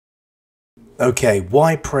Okay,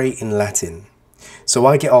 why pray in Latin? So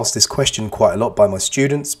I get asked this question quite a lot by my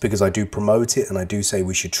students because I do promote it and I do say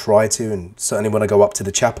we should try to, and certainly when I go up to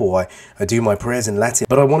the chapel I do my prayers in Latin.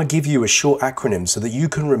 But I want to give you a short acronym so that you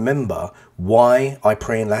can remember why I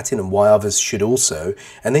pray in Latin and why others should also,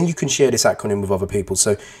 and then you can share this acronym with other people.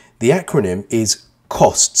 So the acronym is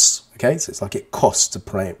COSTS, okay? So it's like it costs to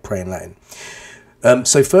pray in Latin.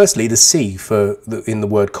 So firstly, the C in the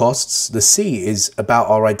word costs, the C is about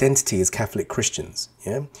our identity as Catholic Christians.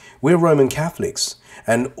 Yeah, we're Roman Catholics,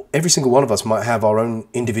 and every single one of us might have our own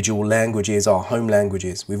individual languages, our home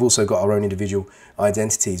languages. We've also got our own individual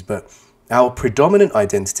identities, but our predominant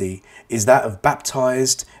identity is that of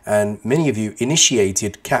baptized and many of you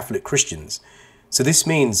initiated Catholic Christians. So this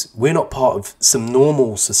means we're not part of some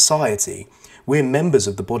normal society. We're members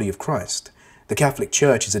of the body of Christ. The Catholic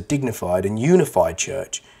Church is a dignified and unified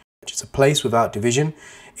church. It's a place without division.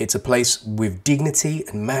 It's a place with dignity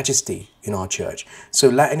and majesty in our church. So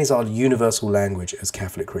Latin is our universal language as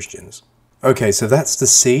Catholic Christians. Okay, so that's the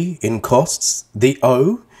C in costs. The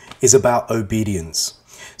O is about obedience.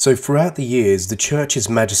 So throughout the years, the church's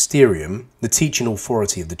magisterium, the teaching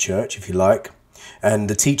authority of the church, if you like, and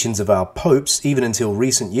the teachings of our popes, even until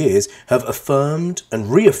recent years, have affirmed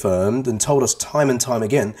and reaffirmed and told us time and time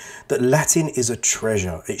again that Latin is a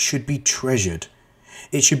treasure. It should be treasured.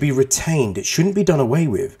 It should be retained. It shouldn't be done away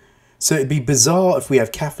with. So it'd be bizarre if we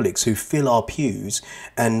have Catholics who fill our pews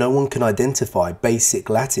and no one can identify basic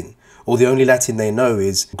Latin, or the only Latin they know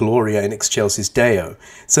is Gloria in excelsis Deo.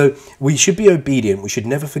 So we should be obedient. We should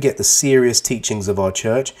never forget the serious teachings of our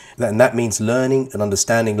church, and that means learning and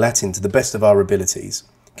understanding Latin to the best of our abilities.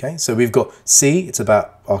 Okay, so we've got C, it's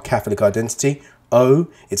about our Catholic identity. O,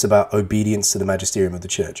 it's about obedience to the magisterium of the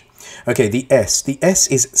church. Okay, the S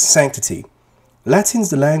is sanctity. Latin's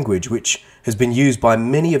the language which has been used by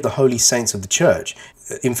many of the holy saints of the church.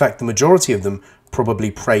 In fact, the majority of them probably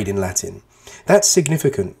prayed in Latin. That's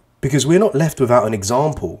significant because we're not left without an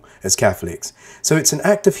example as Catholics. So it's an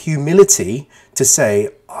act of humility to say,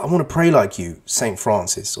 I want to pray like you, St.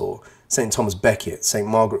 Francis or St. Thomas Becket, St.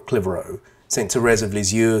 Margaret Clitheroe, St. Therese of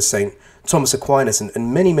Lisieux, St. Thomas Aquinas,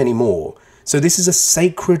 and many, many more. So this is a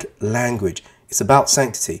sacred language. It's about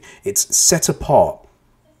sanctity. It's set apart.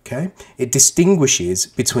 Okay? It distinguishes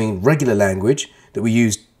between regular language that we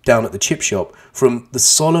use down at the chip shop from the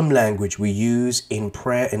solemn language we use in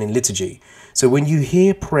prayer and in liturgy. So when you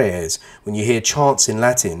hear prayers, when you hear chants in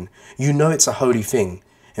Latin, you know it's a holy thing.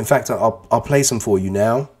 In fact, I'll play some for you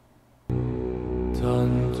now.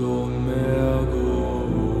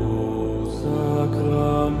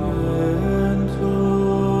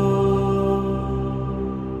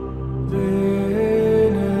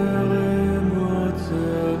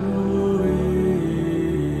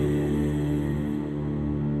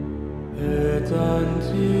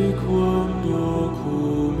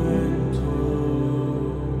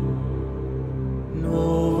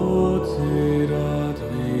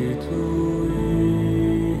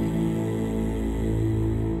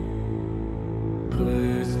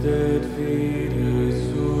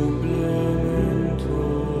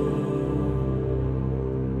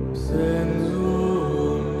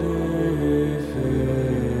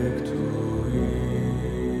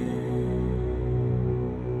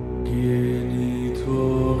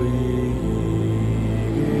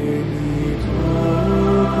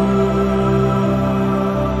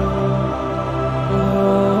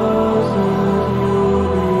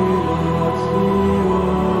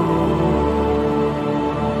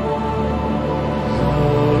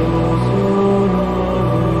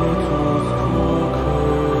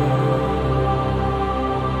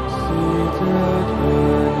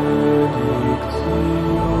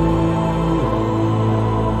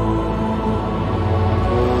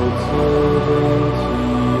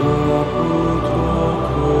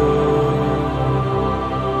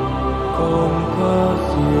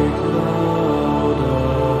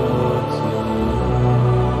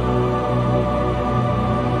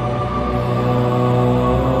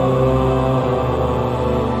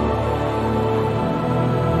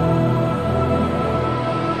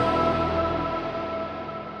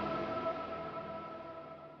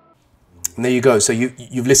 And there you go. So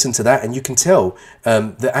you've listened to that and you can tell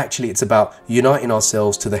that actually it's about uniting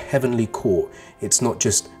ourselves to the heavenly court. It's not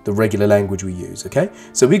just the regular language we use, okay?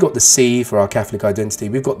 So we got the C for our Catholic identity.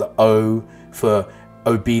 We've got the O for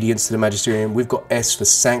obedience to the magisterium. We've got S for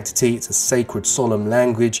sanctity. It's a sacred, solemn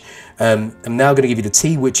language. I'm now going to give you the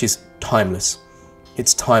T, which is timeless.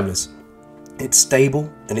 It's timeless. It's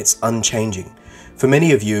stable and it's unchanging. For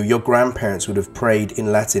many of you, your grandparents would have prayed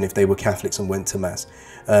in Latin if they were Catholics and went to Mass.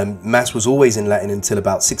 Mass was always in Latin until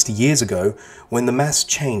about 60 years ago, when the Mass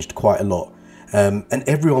changed quite a lot. And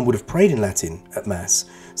everyone would have prayed in Latin at Mass.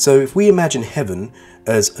 So if we imagine heaven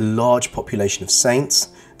as a large population of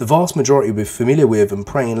saints, the vast majority will be familiar with and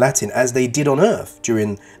praying in Latin as they did on earth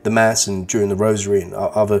during the Mass and during the Rosary and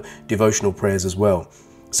other devotional prayers as well.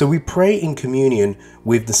 So we pray in communion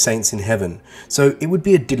with the saints in heaven. So it would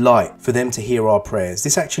be a delight for them to hear our prayers.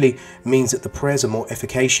 This actually means that the prayers are more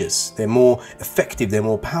efficacious, they're more effective, they're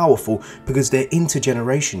more powerful because they're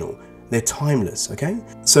intergenerational, they're timeless, okay?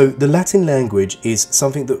 So the Latin language is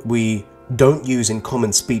something that we don't use in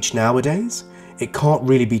common speech nowadays. It can't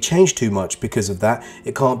really be changed too much because of that.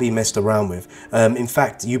 It can't be messed around with. In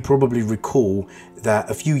fact, you probably recall that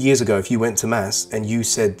a few years ago, if you went to Mass and you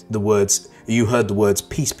said the words, you heard the words,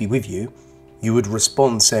 peace be with you, you would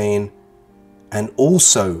respond saying, and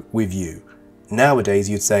also with you. Nowadays,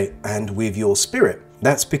 you'd say, and with your spirit.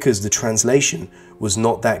 That's because the translation was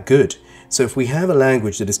not that good. So if we have a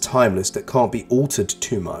language that is timeless, that can't be altered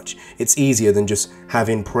too much, it's easier than just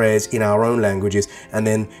having prayers in our own languages, and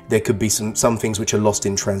then there could be some things which are lost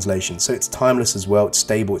in translation. So it's timeless as well, it's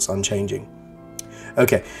stable, it's unchanging.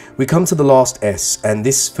 Okay, we come to the last S, and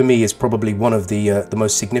this for me is probably one of the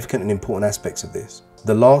most significant and important aspects of this.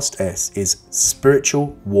 The last S is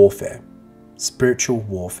spiritual warfare. Spiritual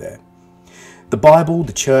warfare. The Bible,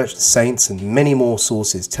 the church, the saints, and many more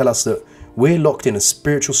sources tell us that we're locked in a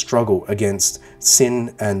spiritual struggle against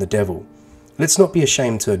sin and the devil. Let's not be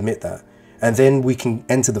ashamed to admit that. And then we can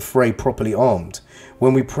enter the fray properly armed.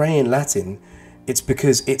 When we pray in Latin, it's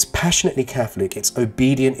because it's passionately Catholic, it's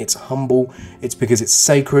obedient, it's humble, it's because it's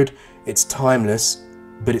sacred, it's timeless,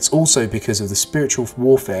 but it's also because of the spiritual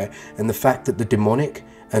warfare and the fact that the demonic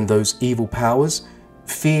and those evil powers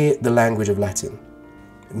fear the language of Latin.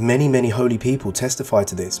 Many holy people testify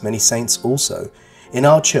to this, many saints also. In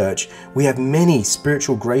our church, we have many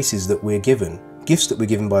spiritual graces that we're given, gifts that we're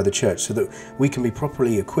given by the church so that we can be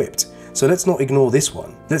properly equipped. So let's not ignore this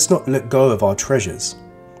one. Let's not let go of our treasures.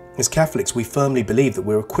 As Catholics, we firmly believe that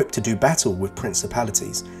we're equipped to do battle with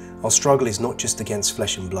principalities. Our struggle is not just against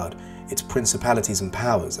flesh and blood, it's principalities and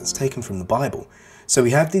powers. That's taken from the Bible. So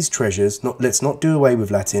we have these treasures, let's not do away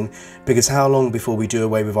with Latin, because how long before we do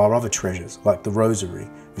away with our other treasures, like the Rosary?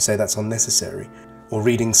 We say that's unnecessary. Or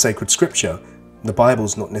reading sacred scripture, the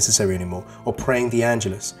Bible's not necessary anymore. Or praying the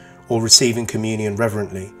Angelus, or receiving communion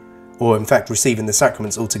reverently, or in fact receiving the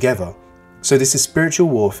sacraments altogether. So this is spiritual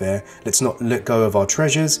warfare. Let's not let go of our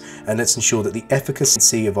treasures, and let's ensure that the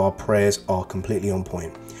efficacy of our prayers are completely on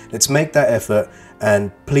point. Let's make that effort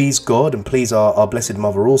and please God and please our Blessed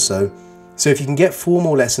Mother also. So if you can get 4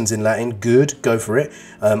 more lessons in Latin, good, go for it.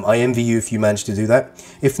 I envy you if you manage to do that.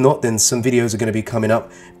 If not, then some videos are going to be coming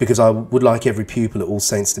up, because I would like every pupil at All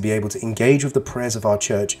Saints to be able to engage with the prayers of our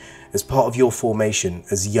church as part of your formation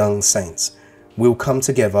as young saints. We'll come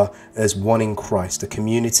together as one in Christ, a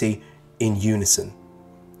community in unison.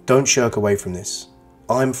 Don't shirk away from this.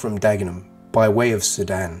 I'm from Dagenham, by way of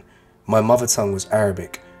Sudan. My mother tongue was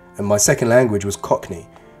Arabic, and my second language was Cockney,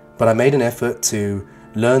 but I made an effort to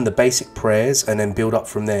learn the basic prayers and then build up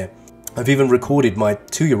from there. I've even recorded my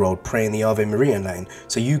 2-year-old praying the Ave Maria in Latin,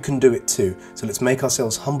 so you can do it too. So let's make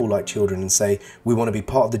ourselves humble like children and say we want to be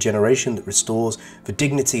part of the generation that restores the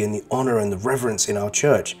dignity and the honour and the reverence in our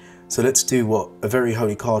church. So let's do what a very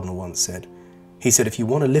holy cardinal once said. He said, if you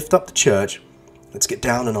want to lift up the church, let's get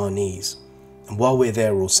down on our knees. And while we're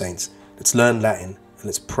there, All Saints, let's learn Latin and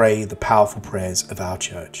let's pray the powerful prayers of our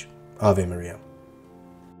church. Ave Maria.